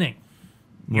 You're winning.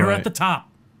 You're Right. at the top.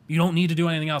 You don't need to do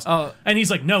anything else. Oh. And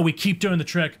he's like, no, we keep doing the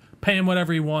trick. Pay him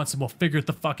whatever he wants, and we'll figure it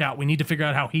the fuck out. We need to figure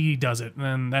out how he does it,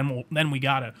 and then we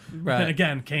got it. Right. And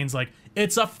again, Kane's like,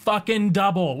 it's a fucking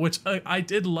double, which I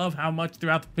did love how much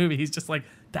throughout the movie he's just like,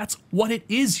 that's what it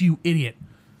is, you idiot.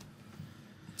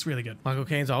 It's really good. Michael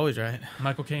Caine's always right.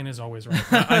 Michael Caine is always right.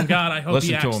 And God, I hope Listen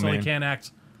he to acts him, till he man. can't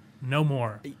act no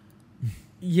more.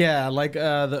 Yeah, like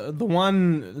the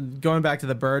one going back to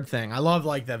the bird thing. I love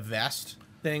like the vest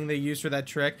thing they used for that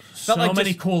trick. So Felt like many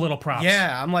just- cool little props.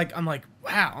 Yeah, I'm like,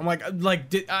 wow. I'm like,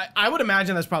 I would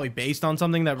imagine that's probably based on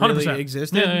something that really 100%.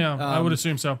 existed. Yeah, I would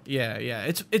assume so. Yeah.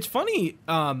 It's funny.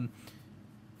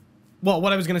 Well,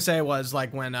 what I was gonna say was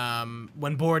like when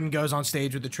Borden goes on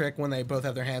stage with the trick when they both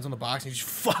have their hands on the box and he just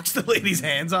fucks the lady's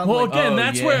hands on. Well, like, again, oh,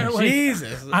 that's yeah. where like,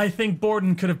 Jesus. I think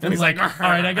Borden could have been he's like, like, all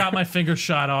right, I got my finger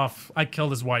shot off. I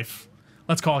killed his wife.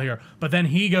 Let's call here. But then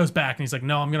he goes back and he's like,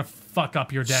 no, I'm gonna fuck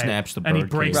up your day. Snaps the and he bird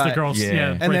breaks cage. the Right. girl's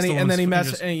Yeah. and breaks then the he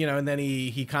woman's fingers. and then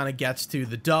he kind of gets to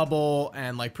the double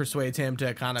and like persuades him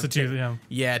to kind of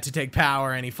to take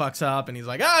power, and he fucks up and he's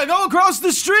like, go across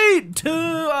the street to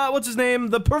what's his name,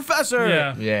 the professor.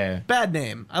 Yeah. Bad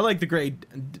name. I like the great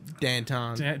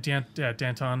Danton.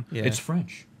 Danton. Yeah. It's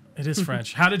French. It is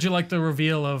French. How did you like the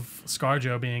reveal of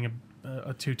ScarJo being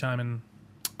a two-time and?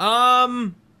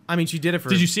 I mean, she did it for.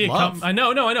 Did you see it love. come? I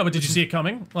know, but did you see it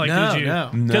coming? Like, No, did you? no.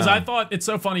 Because No. I thought it's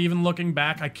so funny. Even looking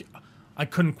back, I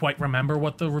couldn't quite remember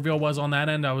what the reveal was on that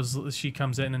end. She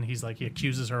comes in and he's like, he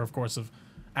accuses her, of course, of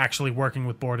actually working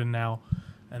with Borden now.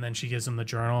 And then she gives him the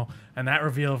journal, and that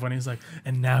reveal of when he's like,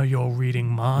 "And now you're reading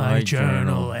my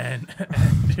journal," and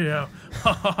you know,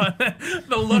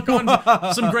 the look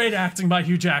on some great acting by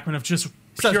Hugh Jackman of just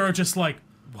pure, just like,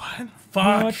 what?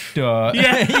 Fuck. What the?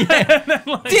 Yeah.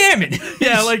 Like, Damn it.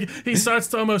 yeah, like he starts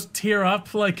to almost tear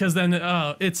up, like, because then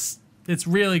it's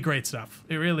really great stuff.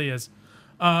 It really is.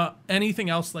 Anything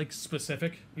else like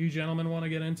specific you gentlemen want to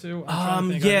get into?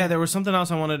 There was something else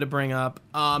I wanted to bring up.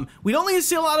 We don't really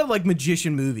see a lot of like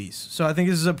magician movies, so I think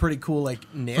this is a pretty cool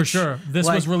like niche. For sure. This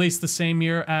Like- was released the same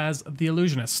year as The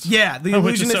Illusionist. Yeah, The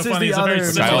Which is Illusionist so is funny. the It's a very other. Which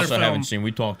I similar also film. haven't seen.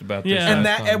 We talked about this. Yeah. And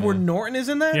last that time, Edward yeah. Norton is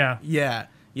in that. Yeah.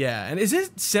 yeah. And is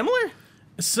it similar?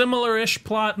 Similar-ish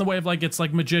plot in the way of like it's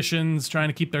like magicians trying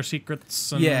to keep their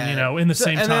secrets and Yeah, you know in the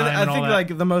same and time then and I all think that.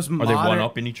 like the most Are modern. they one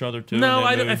up in each other too? No, in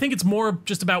that movie? I think it's more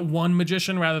just about one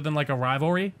magician rather than like a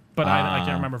rivalry. But I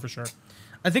can't remember for sure.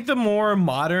 I think the more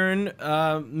modern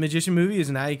magician movie is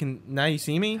Now You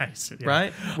See Me, Nice, yeah.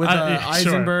 right? With Yeah, sure,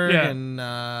 Eisenberg yeah. and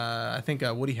I think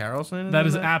Woody Harrelson. That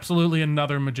is in absolutely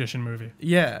another magician movie.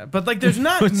 Yeah, but like there's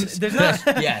not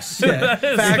Yes. yeah,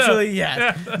 factually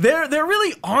yes. There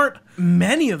really aren't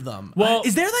many of them. Well,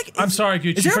 is there like I'm sorry,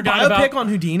 Gooch, is you there a forgot biopic about- on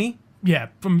Houdini? Yeah,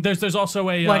 there's also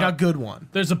a Like a good one.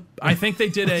 There's I think they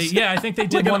did I think they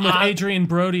did Like one an with odd- Adrian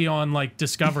Brody on like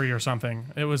Discovery or something.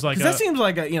 It was like Because that seems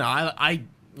like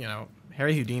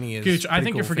Harry Houdini is. Gooch, I pretty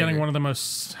think cool you're forgetting figure. one of the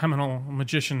most seminal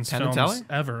magicians Penn and films Teller?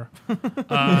 ever.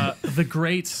 The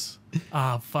great,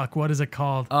 what is it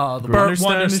called? Oh, the Burt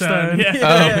Wonderstone.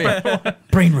 Yeah.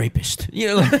 Brain rapist. You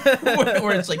know, like,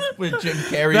 where it's like with Jim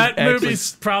Carrey. That actually-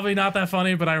 movie's probably not that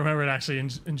funny, but I remember actually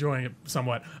enjoying it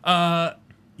somewhat.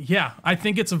 Yeah, I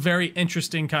think it's a very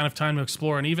interesting kind of time to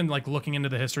explore, and even like looking into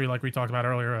the history, like we talked about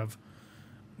earlier, of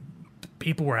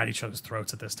people were at each other's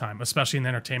throats at this time, especially in the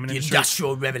entertainment industry.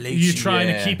 Industrial Revolution. You're trying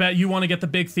to Yeah. keep at. You want to get the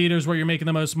big theaters where you're making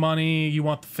the most money. You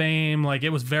want the fame. Like it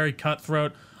was very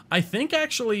cutthroat. I think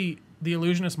actually, The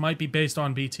Illusionist might be based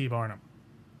on B.T. Barnum,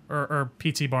 or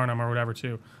P.T. Barnum or whatever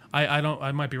too. I don't.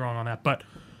 I might be wrong on that, but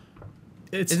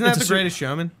it's Isn't that it's The Greatest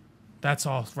Showman? That's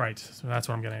all right. So that's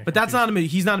what I'm getting. But that's not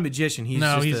he's not a magician. He's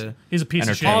No, just he's a piece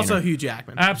of shit. entertainer. also Hugh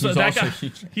Jackman. Absolutely, He's that also guy. Hugh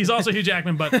Jackman. He's also Hugh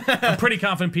Jackman, but I'm pretty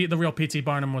confident the real P.T.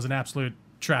 Barnum was an absolute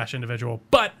trash individual.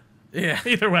 But Yeah.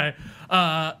 either way,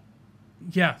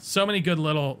 yeah, so many good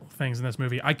little things in this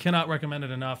movie. I cannot recommend it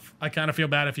enough. I kind of feel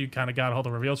bad if you kind of got all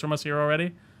the reveals from us here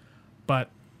already, but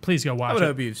please go watch I would it.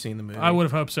 hope you've seen the movie. I would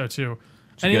have hoped so too.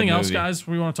 a Anything good else, movie. guys,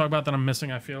 we want to talk about that I'm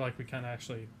missing? I feel like we kind of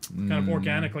actually kind of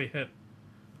organically hit.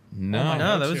 No. No,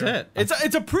 that notes was here. it.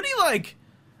 It's a pretty like,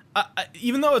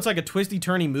 even though it's like a twisty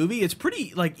turny movie, it's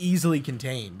pretty like easily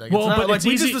contained. Like, Well, it's not, but like, it's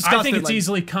we easy. just I discussed think it, it's like,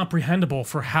 easily comprehensible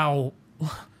for how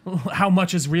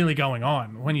much is really going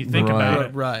on when you think Right. about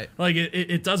it. Right. Like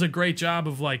it does a great job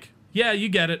of like, yeah, you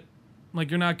get it. Like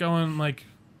you're not going like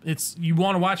it's you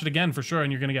want to watch it again for sure,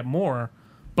 and you're gonna get more.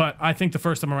 But I think the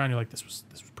first time around, you're like, this was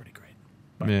pretty great.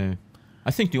 But, Yeah. I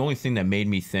think the only thing that made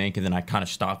me think, and then I kind of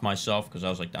stopped myself because I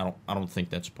was like, I don't think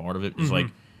that's part of it. Is like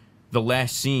the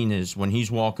last scene is when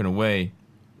he's walking away,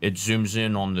 it zooms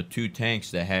in on the two tanks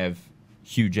that have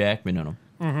Hugh Jackman in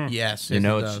them. Yes, You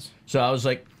know, it it's, does. so I was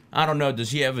like, I don't know.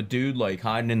 Does he have a dude like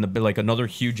hiding in the like another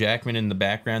Hugh Jackman in the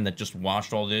background that just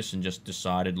watched all this and just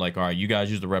decided like, all right, you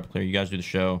guys use the replicator, you guys do the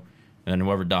show, and then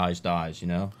whoever dies, you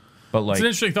know. But like, it's an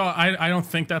interesting thought. I don't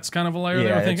think that's kind of a layer they Yeah,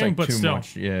 were it's, thinking, like, but too still,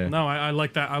 much, yeah. No, I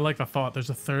like that. I like the thought. There's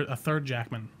a third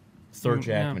Jackman. third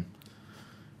Jackman,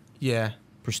 Yeah.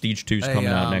 Prestige 2's coming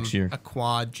out next year. A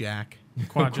quad Jack.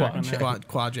 Quad Jackman. yeah.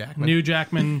 Quad Jackman. New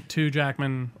Jackman, two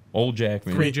Jackman, Old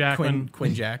Jackman. Three Jackman.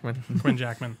 Quinn Jackman. Quinn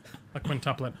Jackman, a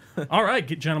quintuplet. All right,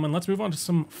 gentlemen, let's move on to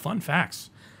some fun facts.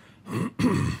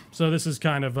 So this is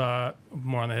kind of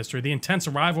more on the history. The intense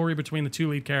rivalry between the two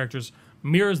lead characters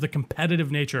mirrors the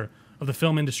competitive nature of the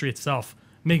film industry itself,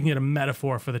 making it a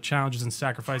metaphor for the challenges and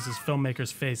sacrifices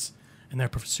filmmakers face in their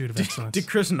pursuit of excellence. Did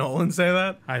Chris Nolan say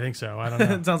that? I think so. I don't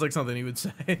know. It sounds like something he would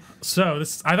say. So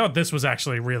I thought this was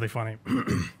actually really funny.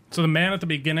 So the man at the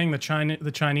beginning, the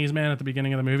Chinese man at the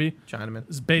beginning of the movie, Chinaman.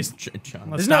 is based.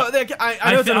 China. Let's No, stop.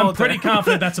 I know it's an I'm old pretty term.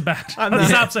 confident that's a bad. not-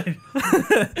 Stop saying.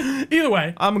 Either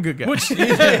way, I'm a good guy. which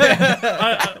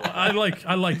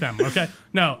I like them. Okay,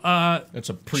 no. That's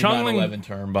a pre Chung 9/11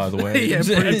 term, by the way. yeah,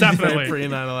 pretty, Definitely. Pre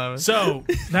 9/11. So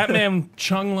that man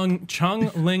Chung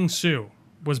Ling Soo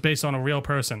was based on a real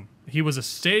person. He was a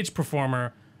stage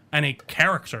performer and a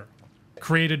character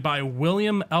created by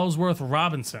William Ellsworth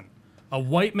Robinson, a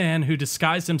white man who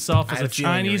disguised himself I as had a a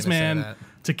feeling you were Chinese gonna say man that.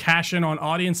 to cash in on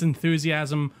audience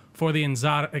enthusiasm for the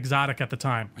exotic at the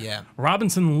time. Yeah.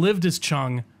 Robinson lived as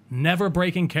Chung, never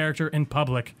breaking character in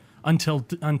public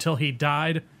until he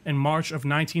died in March of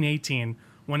 1918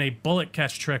 when a bullet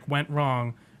catch trick went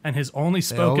wrong and his only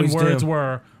spoken always words do.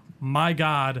 were, "My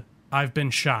God, I've been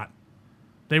shot."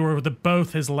 They were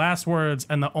both his last words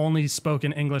and the only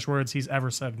spoken English words he's ever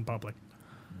said in public.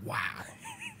 Wow.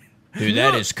 Dude,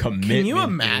 that is commitment. Can you dude.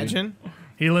 imagine?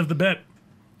 He lived the bit.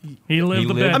 He lived He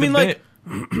the lived bit. I mean, the like,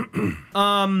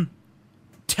 bit.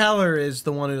 Teller is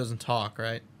the one who doesn't talk,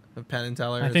 right? Penn and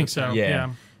Teller. I is think it so. Penn? Yeah. Yeah.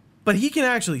 But he can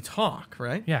actually talk,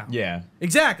 right? Yeah. Yeah.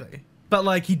 Exactly. But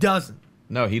like he doesn't.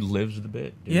 No, he lives the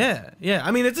bit. Dude. Yeah, yeah.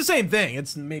 I mean, it's the same thing.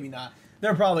 It's maybe not.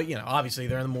 They're probably, obviously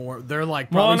they're like Well,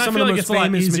 probably and I some feel of the like most it's a lot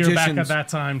famous easier magicians. back at that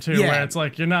time too, Yeah. where it's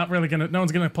like you're not really no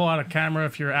one's gonna pull out a camera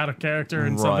if you're out of character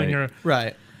and something Right. you're.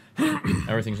 Right.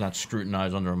 Everything's not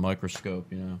scrutinized under a microscope,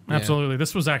 you know. Absolutely.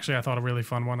 This was actually, I thought, a really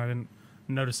fun one. I didn't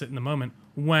notice it in the moment.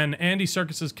 When Andy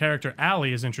Serkis's character,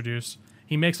 Allie, is introduced,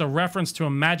 he makes a reference to a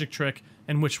magic trick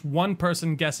in which one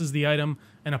person guesses the item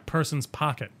in a person's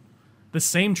pocket. The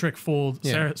same trick fooled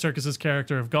Yeah. Serkis's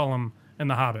character of Gollum in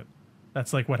The Hobbit.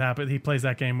 That's like what happened. He plays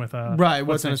that game with... Right.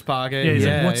 What's in his pocket? Yeah, he's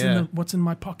yeah, like, what's in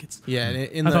my pockets? Yeah.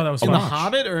 In I the, thought that was in the fun.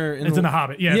 Hobbit or in It's in The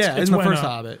Hobbit. Yeah, Yeah, it's in the when, first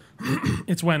Hobbit.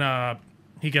 It's when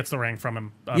he gets the ring from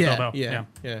him, Yeah, Bilbo. yeah.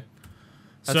 That's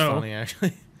So- funny,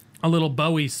 actually. A little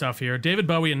Bowie stuff here. David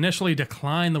Bowie initially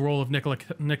declined the role of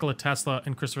Nikola Tesla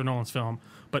in Christopher Nolan's film,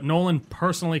 but Nolan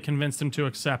personally convinced him to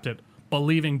accept it,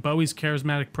 believing Bowie's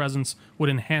charismatic presence would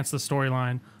enhance the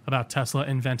storyline about Tesla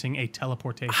inventing a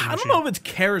teleportation I don't machine. know if it's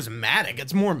charismatic.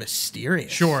 It's more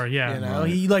mysterious. Sure, yeah. You know,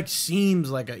 he like seems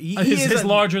like a he his is a-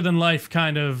 larger than life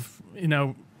kind of,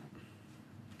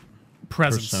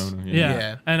 presence. Persona, yeah. yeah.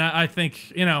 Yeah. And I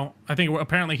think,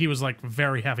 apparently he was like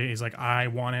very heavy. He's like, I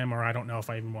want him, or I don't know if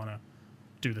I even want to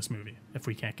do this movie if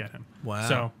we can't get him. Wow.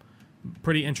 So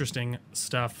pretty interesting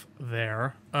stuff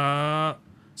there.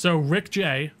 So Rick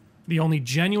J, the only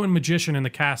genuine magician in the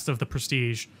cast of The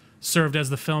Prestige, served as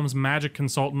the film's magic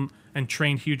consultant and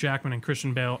trained Hugh Jackman and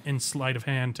Christian Bale in sleight of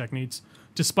hand techniques,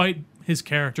 despite his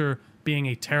character being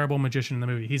a terrible magician in the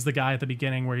movie. He's the guy at the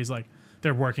beginning where he's like,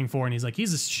 they're working for, and he's like,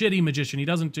 he's a shitty magician. He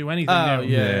doesn't do anything Oh, new.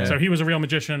 yeah. So he was a real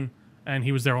magician, and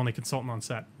he was their only consultant on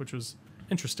set, which was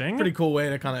interesting. pretty cool way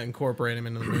to kind of incorporate him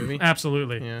into the movie.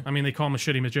 Absolutely. Yeah. I mean, they call him a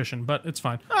shitty magician, but it's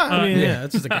fine. I mean, yeah,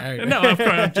 it's just a character. No, of course,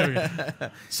 I'm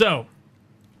joking. So,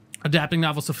 adapting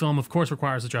novels to film, of course,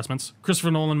 requires adjustments.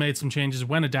 Christopher Nolan made some changes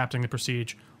when adapting The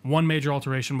Prestige. One major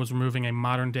alteration was removing a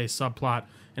modern-day subplot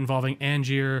involving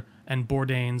Angier and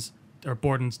Bourdain's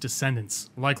descendants,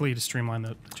 likely to streamline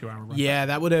the 2-hour run. Yeah,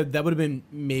 that would have been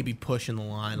maybe pushing the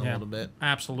line a Yeah, little bit.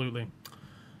 Absolutely.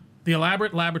 The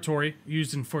elaborate laboratory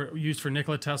used for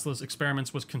Nikola Tesla's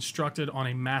experiments was constructed on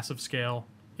a massive scale.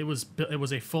 It was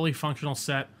a fully functional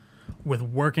set with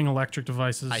working electric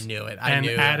devices. I knew it. And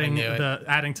I adding knew it.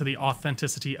 adding to the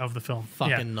authenticity of the film.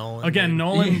 Fucking Nolan, Again, dude.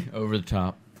 Nolan. Over the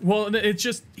top. Well, it's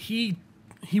just he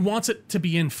wants it to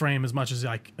be in frame as much as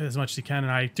he can,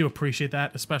 and I do appreciate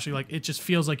that. Especially like it just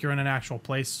feels like you're in an actual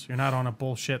place. You're not on a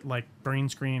bullshit like green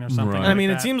screen or something. Right. Like I mean,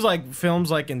 that. it seems like films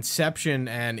like Inception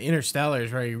and Interstellar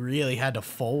is where he really had to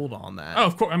fold on that. Oh,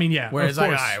 of course. I mean, yeah. Whereas of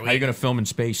like, course. all right, How you gonna film in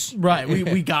space? right,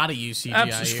 we gotta use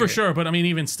CGI here. For sure, but I mean,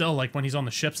 even still, like when he's on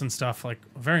the ships and stuff, like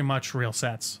very much real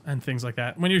sets and things like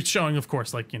that. When you're showing, of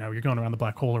course, like you're going around the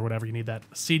black hole or whatever, you need that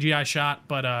CGI shot.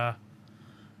 But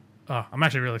I'm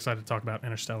actually really excited to talk about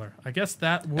Interstellar. I guess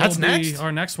that's That's be next?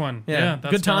 our next one. Yeah, that's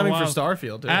good been a timing for while.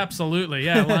 Starfield. Too. Absolutely,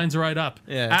 yeah, it lines right up.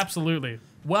 Yeah. Absolutely.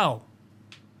 Well,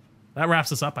 that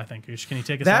wraps us up. I think. Can you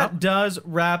take us That out? does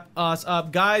wrap us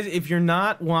up. Guys, if you're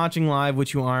not watching live,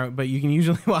 which you aren't, but you can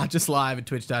usually watch us live at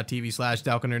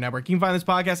twitch.tv/Delco Nerd Network. You can find this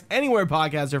podcast anywhere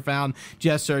podcasts are found.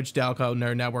 Just search Delco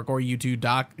Nerd Network or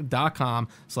youtube.com/Delco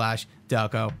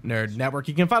Nerd Network.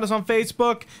 You can find us on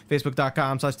Facebook,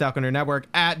 facebook.com/Delco Nerd Network,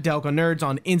 at Delco Nerds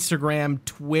on Instagram,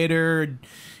 Twitter,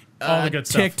 All the good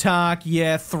stuff. TikTok,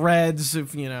 yeah, Threads,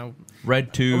 if you know.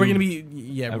 Red 2. We're gonna be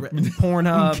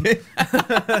Pornhub.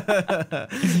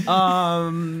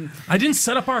 I didn't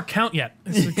set up our account yet.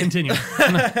 So continue. You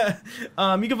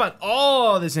can find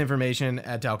all this information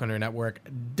at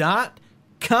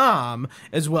DalconRadio.com,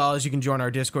 as well as you can join our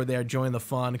Discord there, join the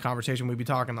fun conversation. We'll be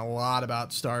talking a lot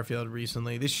about Starfield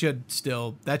recently.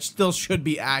 That still should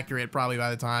be accurate probably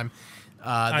by the time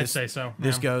I'd say so.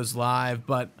 This goes live.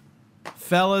 But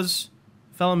fellow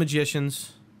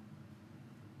magicians.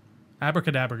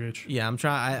 Abracadabra gooch. Yeah,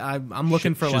 I'm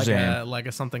looking for like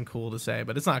a something cool to say,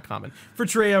 but it's not common. For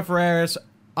Trio Ferreras,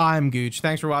 I'm Gooch.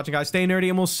 Thanks for watching, guys. Stay nerdy,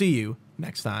 and we'll see you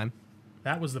next time.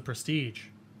 That was the Prestige.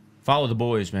 Follow the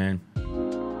boys, man.